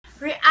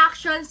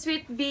reaction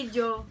sweet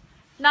video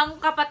ng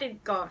kapatid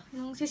ko.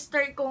 Yung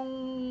sister kong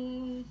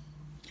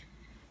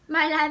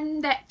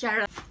malande.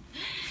 Charot.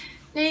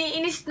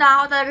 Naiinis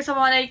na ako talaga sa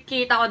mga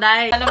nakikita ko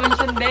dahil alam mo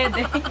yung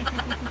dede.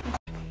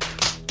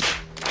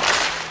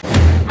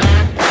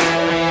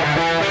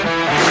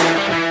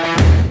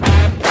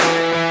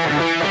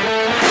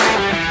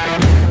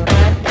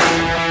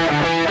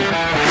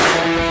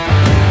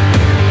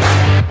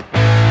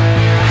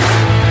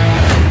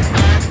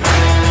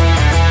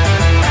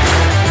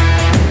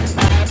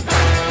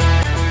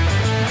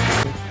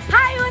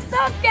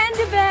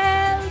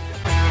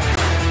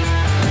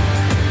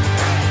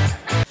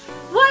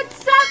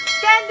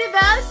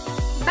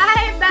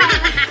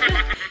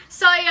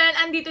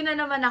 Andito na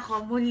naman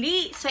ako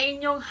muli sa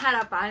inyong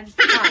harapan.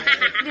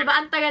 Diba,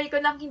 ang tagal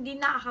ko nang hindi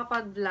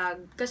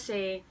nakakapag-vlog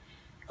kasi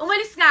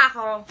umalis nga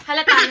ako.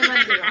 Halata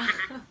naman, diba?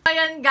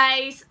 Ayan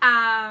guys,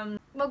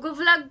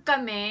 mag-vlog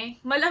kami.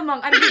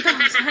 Malamang andito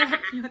ako sa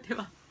harap nyo,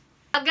 diba?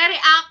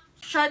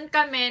 Mag-reaction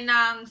kami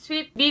ng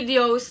sweet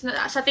videos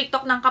sa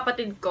TikTok ng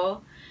kapatid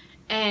ko.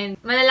 And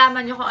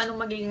malalaman nyo kung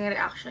anong magiging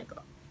reaction ko.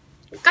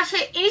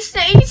 Kasi inis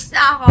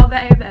na ako,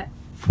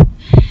 baby.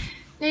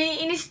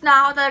 Naiinis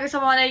na ako talaga sa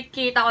mga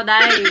nakikita ko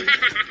dahil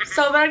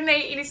sobrang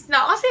naiinis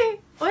na ako kasi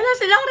wala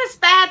silang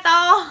respeto.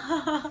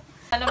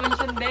 Alam mo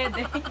yung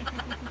dede.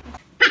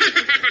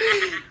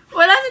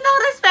 Wala silang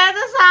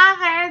respeto sa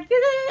akin.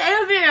 Kasi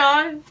alam mo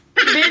yun,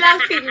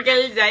 bilang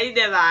single jay,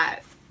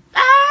 diba?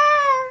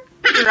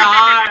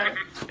 Roar!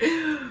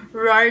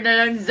 Roar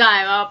na lang,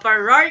 Zay.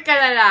 Pa-roar ka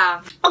na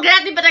lang. Huwag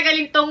natin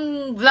patagalin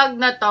tong vlog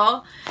na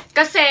to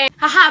kasi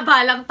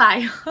hahaba lang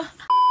tayo.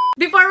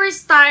 Before we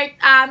start,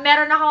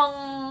 meron akong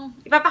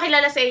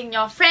ipapakilala sa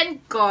inyo, friend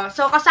ko.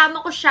 So,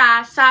 kasama ko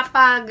siya sa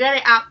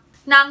pag-react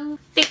ng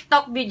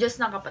TikTok videos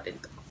ng kapatid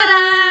ko.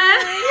 Taran!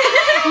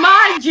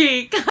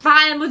 Magic!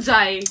 Pakala mo,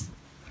 Jai?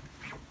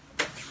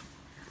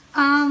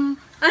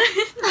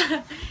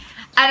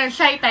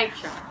 Shy type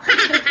siya.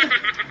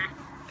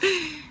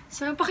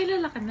 So,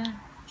 pakilala ka na.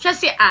 Siya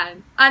si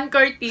Ann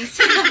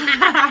Curtis.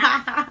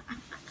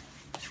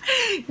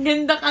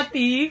 Ganda ka,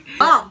 Ti.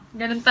 Oh,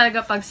 ganun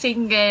talaga pag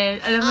single.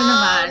 Alam mo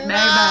naman, no.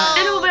 Bye-bye.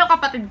 Alam mo ba yung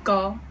kapatid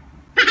ko?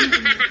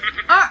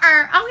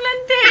 Ang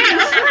landi.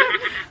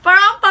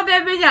 Parang ang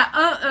pabebe niya.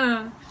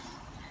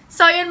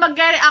 So, yun,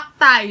 mag-react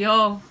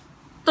tayo.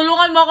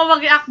 Tulungan mo ako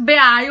mag-react,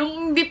 Bea.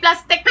 Yung hindi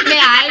plastic,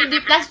 Bea. Hindi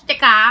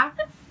plastic, ha?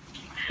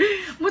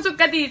 Musog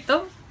ka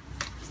dito.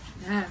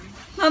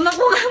 Mama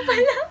ko nga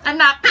pala.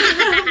 Anak.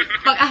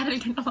 Pag-aral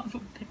ka na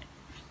mabuti.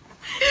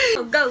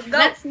 Go, go.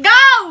 Let's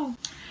go!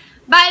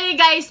 Bali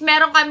guys,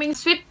 meron kaming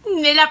sweet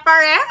nila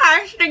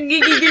parehas.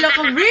 Nagigigil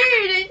ako, Bea.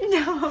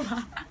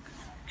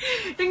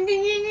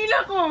 Nagigigil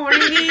ako.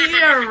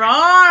 Nagigigil ako.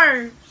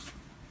 Roar!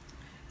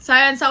 So,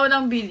 ayan, sa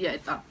unang video,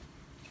 ito.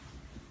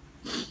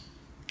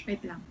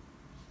 Wait lang.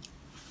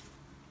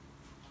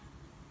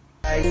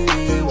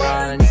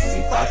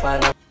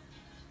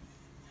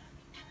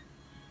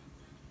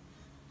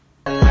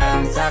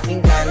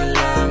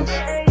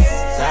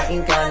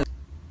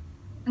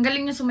 Ang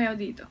galing niya sumayaw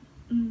dito.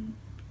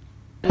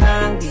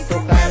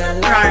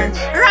 Rar!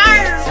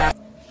 Rar!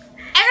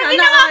 Ano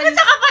ginawa mo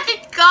sa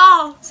kapatid ko?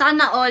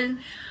 Sana all.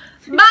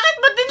 Bakit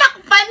mo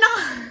tinakpan ng...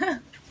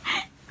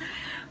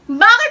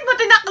 Bakit mo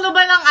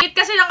tinakloban ng...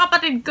 Kasi ng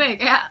kapatid ko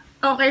eh. Kaya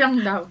okay lang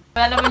daw.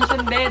 Wala naman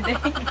yung dede.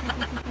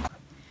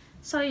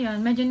 So yun,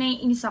 medyo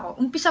naiinis ako.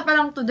 Umpisa pa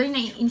lang today,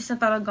 naiinis na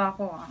talaga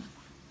ako.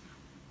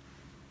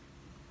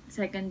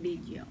 Second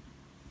video.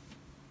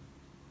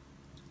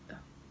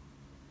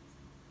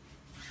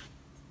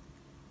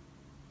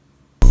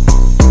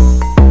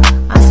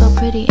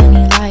 Pretty and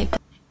he like.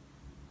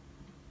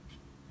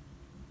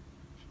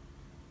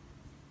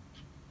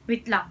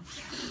 Wait lang.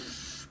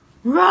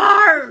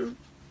 Roar!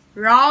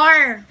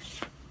 Roar!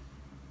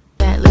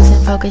 That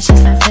losing focus,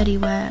 she's not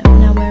fetty web.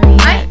 Now where he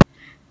at?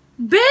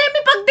 Baby,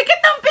 pagdikit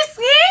ng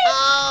pisngi!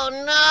 Oh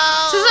no!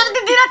 Susunod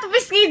hindi na ito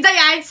pisngi,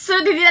 Dayan.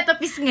 Susunod hindi na ito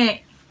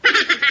pisngi.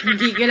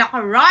 Gigil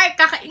ako, roar!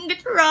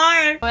 Kakaingit,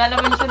 roar! Wala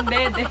naman yung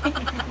dede.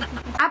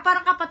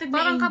 Parang kapatid ni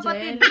Angel. Parang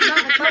kapatid.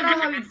 Parang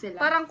hawig sila.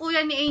 Parang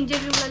kuya ni Angel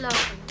yung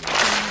lalaki.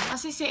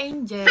 Kasi si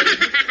Angel,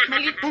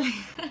 maliit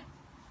talaga.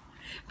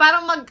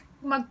 Parang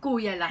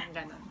magkuya lang,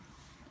 gano'n.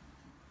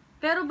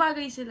 Pero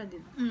bagay sila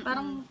din.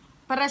 Parang,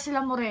 para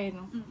sila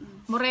moreno.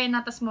 Morena,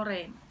 tas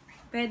moreno.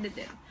 Pwede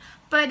din.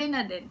 Pwede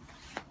na din.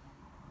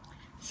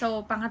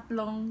 So,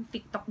 pangatlong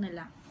TikTok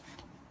nila.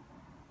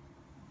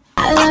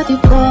 I love you,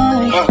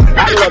 boy.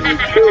 I love you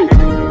too.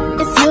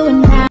 It's you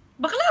and I.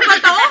 Bakla ba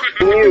to?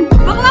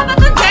 Bakla ba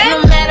to, Jen?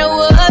 No matter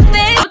what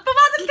they... Ba't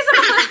pumatod ka sa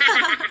bakla?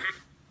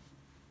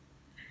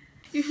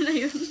 Yun na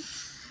yun.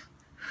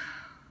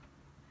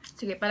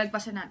 Sige,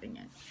 palagpasan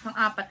natin yan.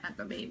 Pang-apat na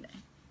to, baby.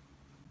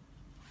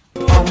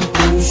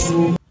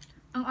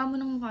 Ang amo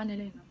ng mukha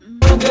nila yun.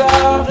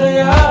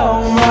 Baby,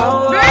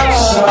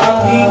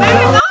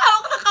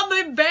 nakahawak na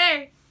kamay,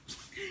 be!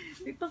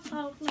 May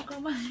pang-hawak na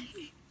kamay.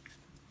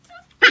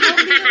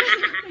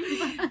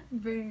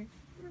 Be.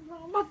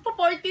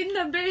 Magpa-14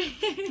 na, be.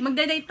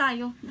 Magda-date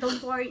tayo.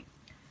 Don't worry.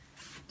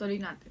 Tuloy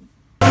natin.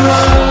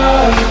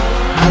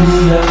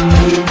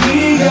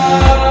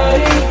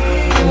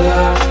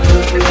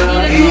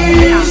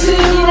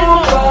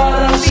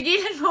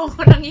 Pigilan mo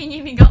ako,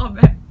 nanginginig ako,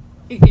 be.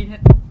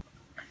 Pigilan.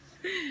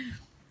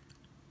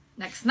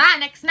 Next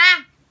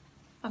na!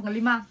 Pang-5.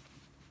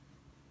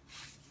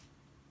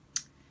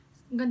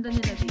 Ang ganda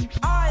nila dito.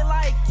 I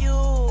like you.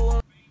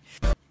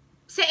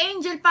 Si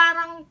Angel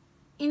parang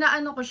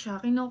inaano ko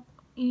siya,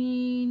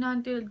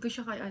 inantilad ko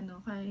siya kay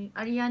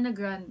Ariana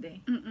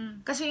Grande.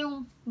 Kasi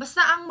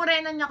basta ang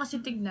morena niya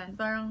kasi tignan,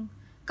 parang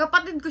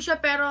kapatid ko siya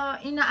pero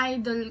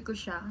ina-idol ko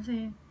siya.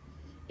 Kasi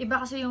iba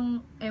kasi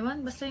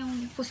basta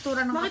yung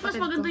postura ng Bakit kapatid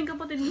ko. mas maganda yung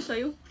kapatid mo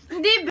sa'yo?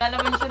 Hindi,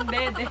 alam mo yung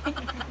dede.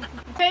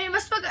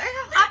 Famous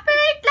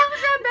copyright lang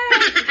siya, be.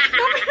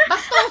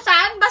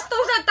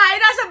 Bastusan tayo.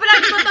 Nasa vlog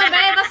ko to,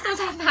 be.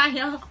 Bastusan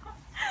tayo.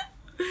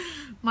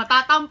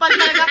 Matatampal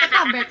talaga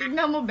kita, be.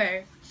 Tignan mo,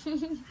 be.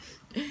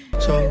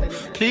 So,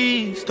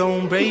 please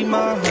don't break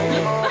my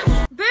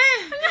heart. Be,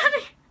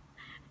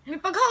 may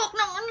paghawak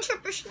ng siya,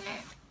 fish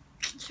niya.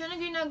 Siya na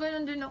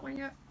ginaganon din ako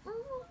niya.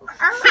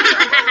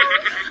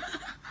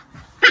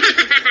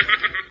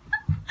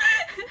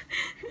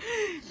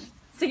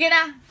 Sige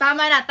na,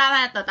 tama na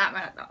to.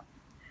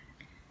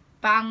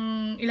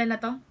 Pang ilan na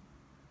to?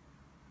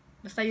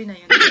 Basta yun na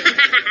yun.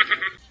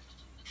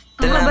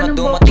 Salamat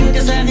dumating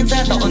ka sa akin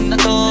sa taon na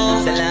to.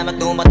 Salamat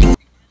dumating.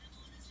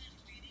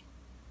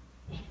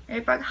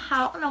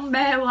 Paghawak ng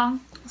bewang.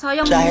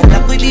 Sayang mo. Dahil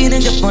ako'y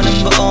tinanggap mo ng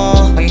buo.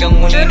 Hanggang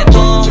muli na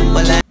to.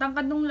 Wala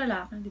Tangkad nung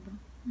lalaki, di ba?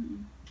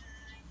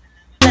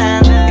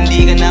 lang. Hindi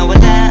ka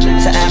nawala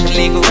sa aking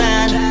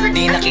likuran.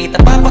 Di nakita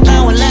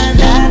papakawalan.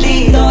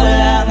 Nandito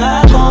lang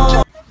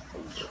ako.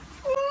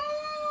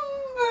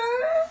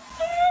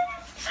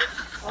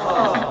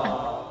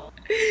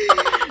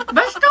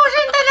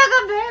 Bastusin talaga,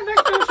 be.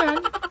 Bastusin.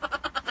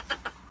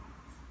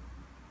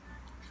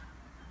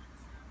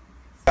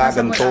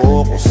 Kaganto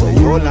ko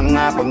sa'yo lang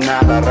nga pag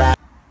nakaraan.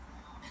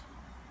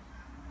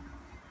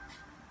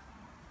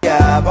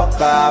 Kaya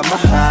baka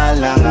mahal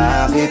na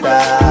nga kita.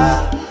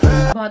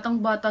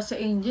 Batang-bata sa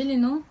Angel,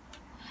 no?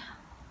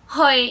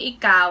 Hoy,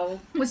 ikaw.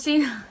 Kung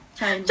sino?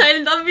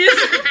 Child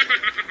abuse.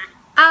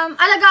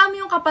 Alagaan mo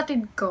yung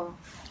kapatid ko.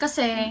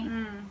 Kasi,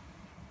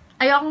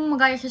 ayokong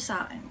magaya siya sa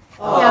akin.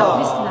 Kaya,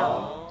 please lang.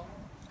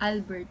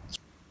 Albert.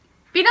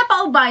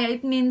 Pinapaubaya,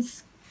 it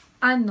means,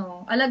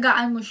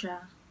 alagaan mo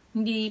siya.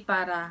 Hindi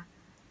para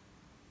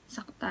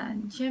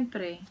saktan.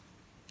 Siyempre,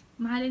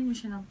 mahalin mo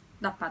siya ng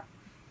dapat.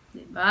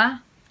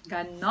 Diba?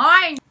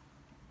 Ganon!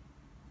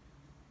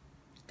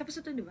 Tapos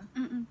ito, diba?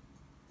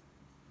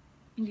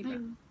 Hindi ba?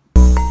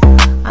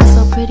 I'm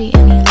so pretty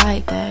and he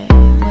like that.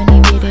 When he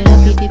beat it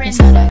up, he deep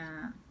inside that.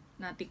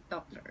 Na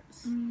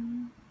TikTokers.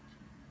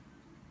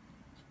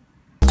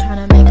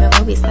 Tryna make a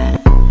movie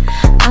set.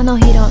 I know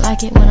he don't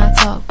like it when I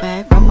talk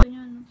back. From my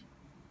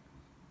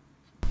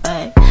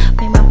back.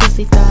 Make my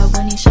pussy throb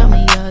when he show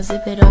me yours.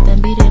 Zip it up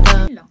and beat it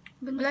up.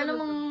 Wala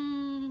namang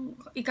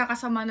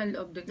ikakasama na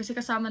loob doon. Kasi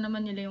kasama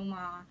naman nila yung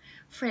mga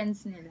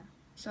friends nila.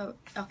 So,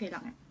 okay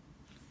lang.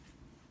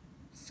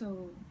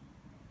 So,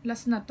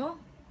 last na to.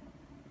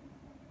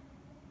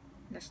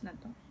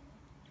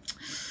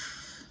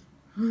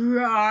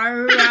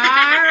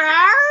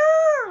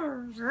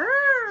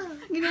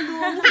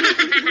 Ginagawa mo.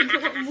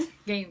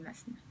 Game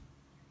last na.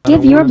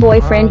 Give your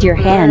boyfriend your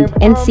hand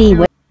and see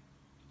what.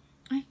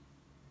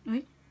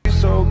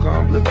 So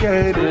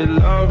complicated,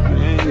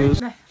 loving you.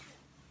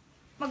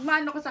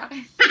 Magmano ko sa akin.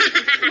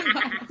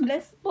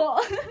 Bless po.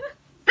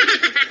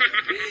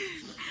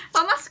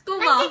 Pamasko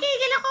ba?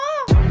 Kikigil ako!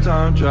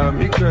 Sometimes drive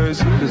me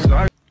crazy, cause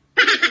I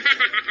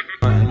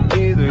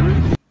either.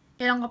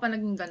 Kailan ka pa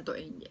naging ganito,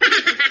 Angel?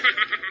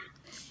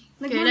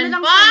 Nagmana lang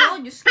pa?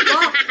 sa'yo, Diyos ko.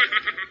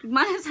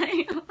 Nagmana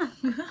sa'yo.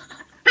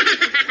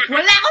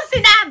 Wala akong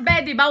sinabi,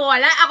 di ba?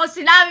 Wala akong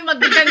sinabi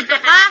magganto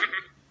ka.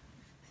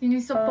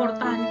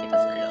 Sinusuportahan kita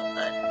sa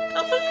lokan.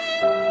 Tapos,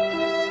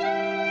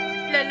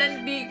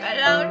 lalandi ka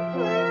lang.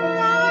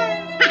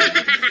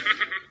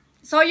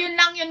 So, yun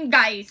lang yun,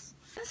 guys.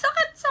 Ang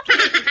sakit.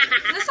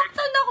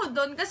 Nasaktan ako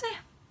doon kasi...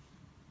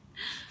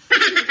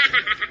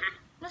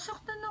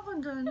 Nasaktan ako.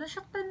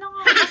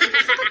 Kasi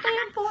nasakit pa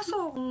yung puso.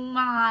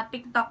 Mga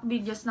TikTok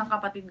videos ng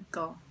kapatid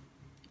ko.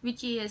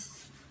 Which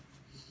is...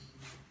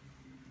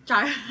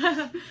 Char.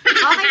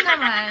 Okay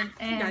naman.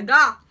 And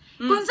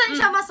kung saan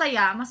siya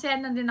masaya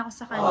na din ako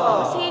sa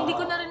kanya. Kasi hindi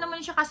ko na rin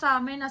naman siya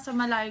kasama. Nasa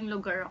malayong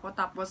lugar ako.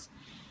 Tapos,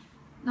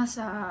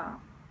 nasa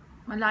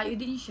malayo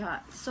din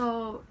siya.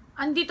 So,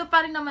 andito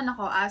pa rin naman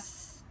ako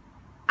as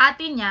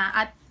ate niya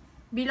at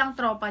bilang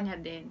tropa niya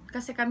din.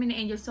 Kasi kami ni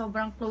Angel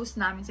sobrang close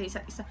namin sa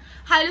isa't isa.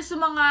 Halos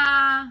sa mga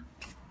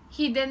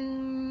hidden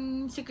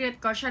secret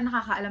ko, siya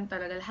nakakaalam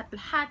talaga.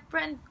 Lahat,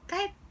 friend.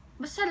 Kahit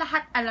basta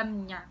lahat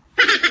alam niya.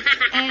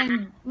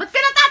 And, ba't ka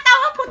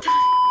natatawa po?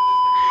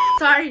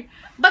 Sorry.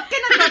 Ba't ka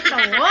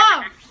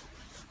natatawa?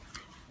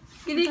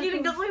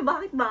 Kinikilig ako eh.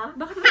 Bakit ba?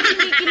 Bakit ba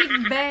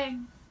kinikilig,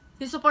 Beng?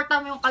 Sisuporta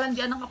mo yung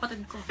kalandian ng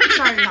kapatid ko.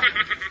 Char lang.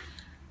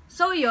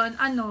 So, yun,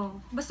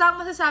 basta ang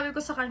masasabi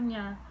ko sa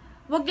kanya,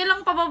 wag niya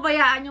lang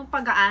pababayaan yung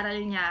pag-aaral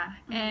niya.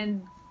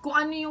 And kung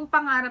ano yung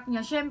pangarap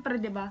niya, syempre,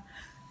 'di ba?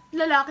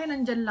 Lalaki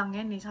nandyan lang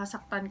yan eh,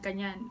 sasaktan ka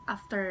niyan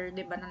after,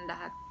 'di ba, ng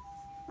lahat.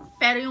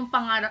 Pero yung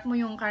pangarap mo,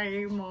 yung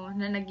career mo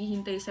na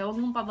naghihintay sa'yo,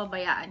 wag mong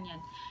pababayaan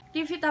yan.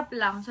 Give it up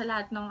lang sa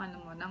lahat ng ano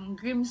mo, ng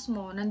dreams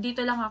mo.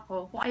 Nandito lang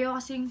ako. Kung ayaw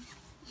kasing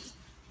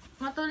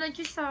matulad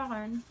siya sa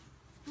akin.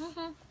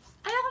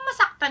 Ayaw ko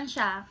masaktan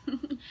siya.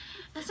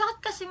 Nasakit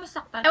kasi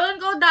masaktan. Ewan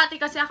ko dati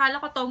kasi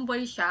akala ko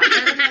tomboy siya.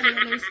 Pero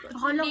na-realize ko.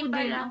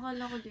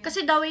 Akala ko din.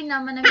 Kasi dawin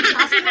naman namin siya.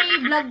 Kasi may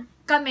vlog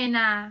kami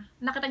na,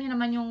 nakita niyo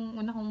naman yung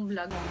una kong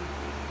vlog.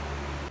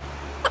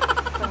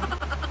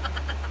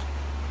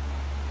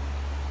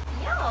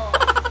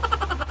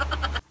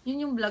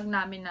 Yun yung vlog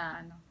namin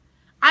na ano.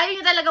 Ayaw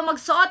niya talaga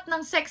magsuot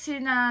ng sexy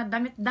na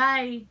damit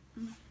dye.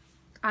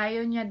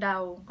 Ayaw niya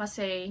daw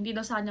kasi hindi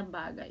daw sa kanya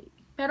bagay.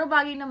 Pero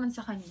bagay naman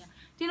sa kanya.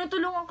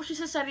 Tinutulungan ko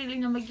siya sa sarili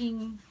niya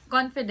maging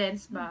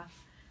confidence ba?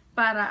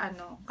 Para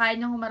ano, kaya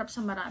niyang humarap sa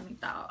maraming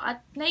tao.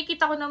 At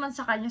nakikita ko naman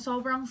sa kanya,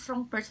 sobrang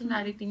strong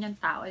personality niyang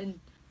tao. And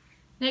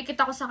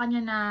nakikita ko sa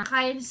kanya na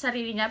kaya niya sa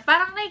sarili niya.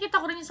 Parang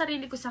nakikita ko rin yung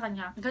sarili ko sa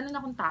kanya. Ganun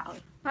akong tao.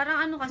 Parang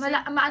ano kasi,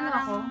 maano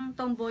ako?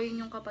 tomboy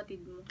yung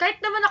kapatid mo.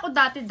 Kahit naman ako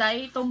dati,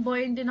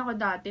 tomboy din ako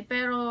dati.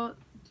 Pero,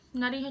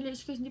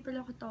 na-realize ko, hindi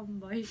pala ako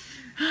tomboy.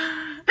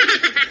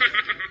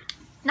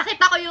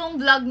 Nakita ko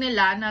yung vlog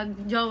nila,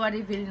 nag-jowa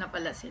reveal na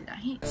pala sila.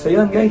 So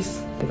yun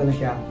guys, ito na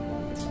siya.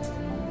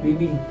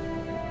 Baby.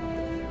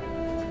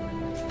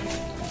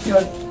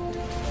 Yun.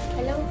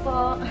 Hello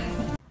po.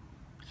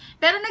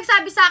 Pero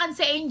nagsabi sa akin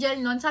si Angel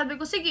nun, sabi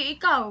ko, sige,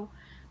 ikaw,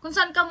 kung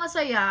saan ka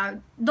masaya,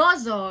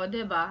 dozo,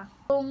 'di ba?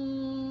 Kung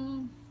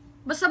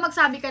basta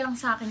magsabi ka lang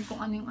sa akin kung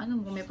ano yung ano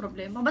mo, may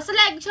problema. Basta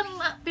lagi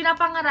siyang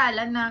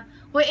pinapangaralan na,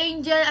 "Hoy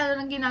Angel, ano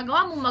nang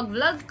ginagawa mo?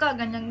 Mag-vlog ka,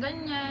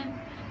 ganyan-ganyan."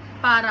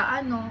 Para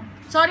ano.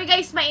 Sorry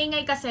guys,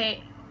 maingay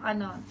kasi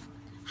ano,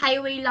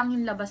 highway lang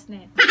yung labas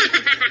nito.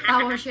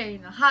 Tawa siya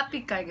yun.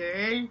 Happy ka,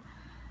 girl.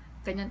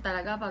 Ganyan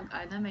talaga pag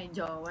ano, may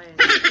jowa eh.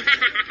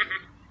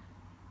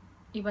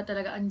 Iba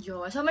talaga ang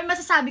jowa. So, may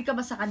masasabi ka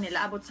ba sa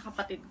kanila about sa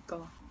kapatid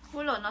ko?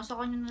 Wala, nasa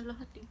kanya na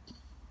lahat eh.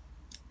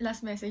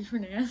 Last message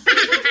mo na yan.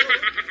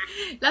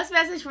 Last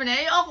message mo na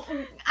yan.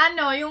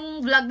 Ano,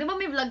 yung vlog. Di ba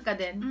may vlog ka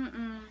din?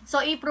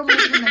 So,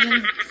 i-promote mo na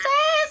yun.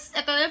 Sis!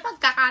 Ito na yung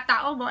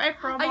pagkakatao mo.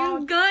 I-promote.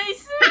 Ayun,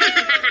 guys!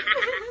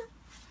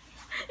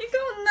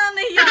 Ikaw na,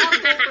 nahiya ako,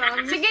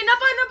 promise. Sige na,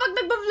 paano pag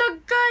nagba-vlog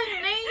ka?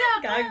 Nahiya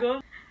ka. Gago.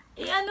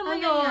 Ano mo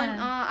Ayun,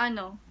 yan?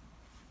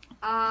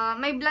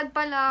 May vlog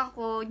pala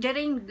ako,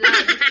 jerrane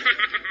vlog.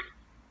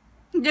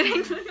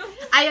 Jerrane vlog.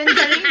 Ayun,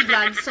 jerrane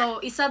vlog.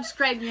 So,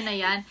 i-subscribe nyo na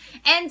yan.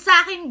 And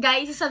sa akin,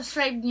 guys,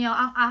 i-subscribe nyo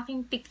ang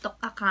aking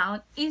TikTok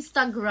account,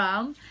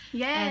 Instagram,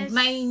 Yes. and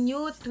my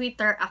new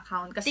Twitter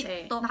account. Kasi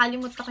TikTok.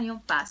 nakalimutan ko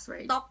yung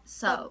password. Tok.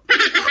 So,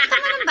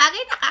 tama ng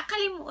bagay,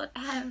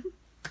 nakakalimutan.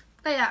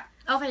 Kaya,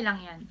 okay lang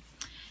yan.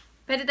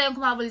 Pwede tayong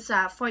kumabol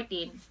sa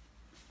 14.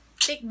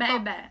 TikTok.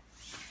 Bye-bye.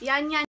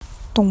 Yan.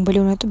 Tong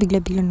baliw na to,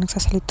 bigla-biglang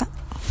nagsasalita.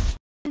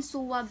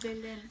 Suwa,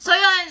 Belen. So,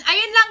 yun.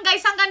 Ayun lang,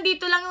 guys. Hanggang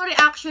dito lang yung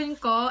reaction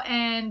ko.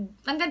 And,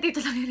 hanggang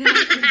dito lang yung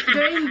reaction ko.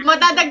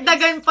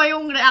 Madadagdagan pa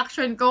yung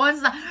reaction ko.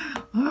 Once na,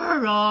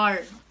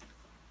 roar.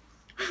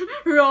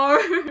 Roar.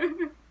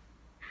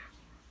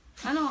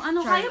 Ano,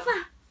 Try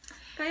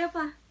Kaya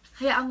pa.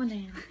 Hayaan mo na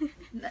yan.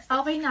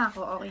 Okay na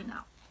ako.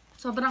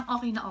 Sobrang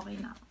okay na ako.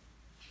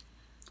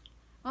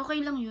 Okay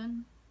lang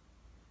yun.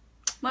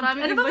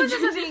 Marami Ano ba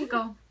sasabihin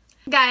ko?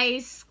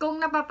 Guys,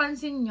 kung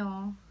napapansin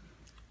nyo,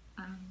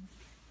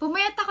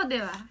 pumayat ako, di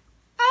ba?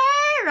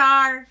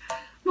 Roar!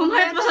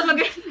 Pumayat pa sa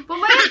lagay.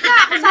 Pumayat ka!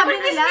 Ako sabi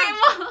nila.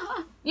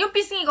 Yung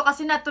pisngi ko,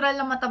 kasi natural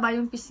na mataba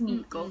yung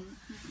pisngi ko.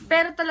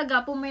 Pero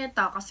talaga, pumayat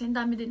ako kasi ang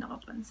dami din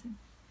nakapansin.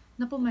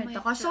 Na pumayat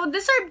ako. So,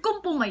 deserve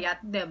kong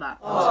pumayat, di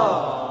ba?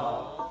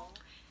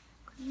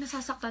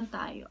 Nasasaktan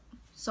tayo.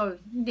 So,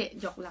 hindi.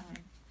 Joke lang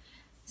yan.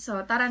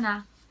 So, tara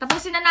na.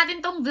 Tapusin na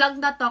natin tong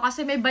vlog na to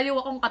kasi may baliw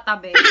akong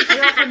katabi.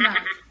 Ayoko na.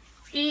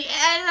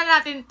 I-ano na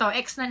natin to.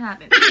 X na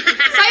natin.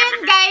 So,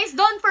 yun guys.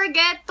 Don't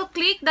forget to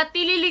click the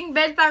tililing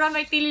bell para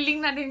may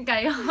tililing na din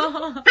kayo.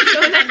 So,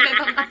 naglet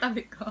ang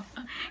katabi ko.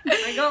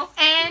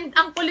 And,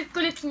 ang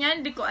kulit-kulit niya.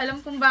 Hindi ko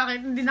alam kung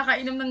bakit hindi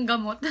nakainom ng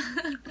gamot.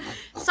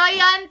 So,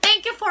 yan.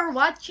 Thank you for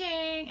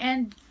watching.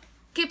 And,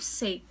 keep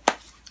safe.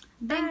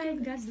 Bye.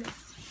 God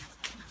bless.